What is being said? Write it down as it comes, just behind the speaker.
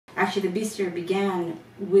Actually, the bestiary began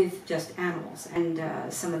with just animals, and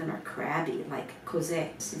some of them are crabby, like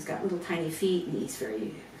Cosette. He's got little tiny feet, and he's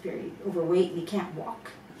very, very overweight, and he can't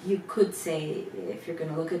walk. You could say, if you're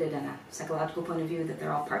going to look at it in a psychological point of view, that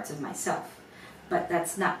they're all parts of myself. But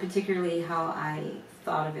that's not particularly how I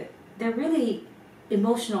thought of it. They're really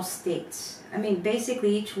emotional states. I mean,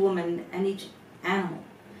 basically each woman and each animal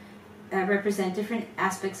represent different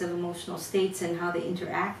aspects of emotional states and how they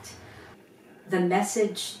interact. The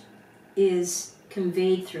message is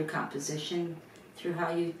conveyed through composition, through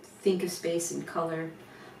how you think of space and color.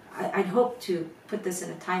 I'd hope to put this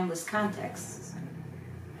in a timeless context.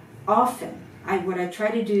 Often, what I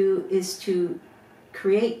try to do is to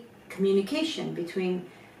create communication between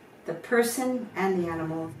the person and the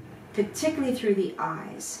animal, particularly through the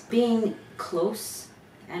eyes. Being close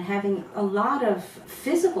and having a lot of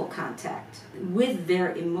physical contact with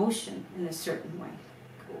their emotion in a certain way.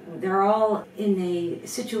 They're all in a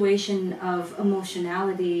situation of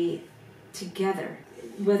emotionality together,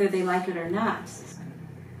 whether they like it or not.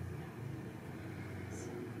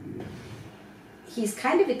 He's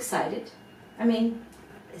kind of excited. I mean,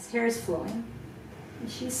 his hair is flowing. And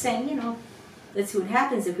she's saying, you know, let's see what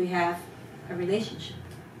happens if we have a relationship.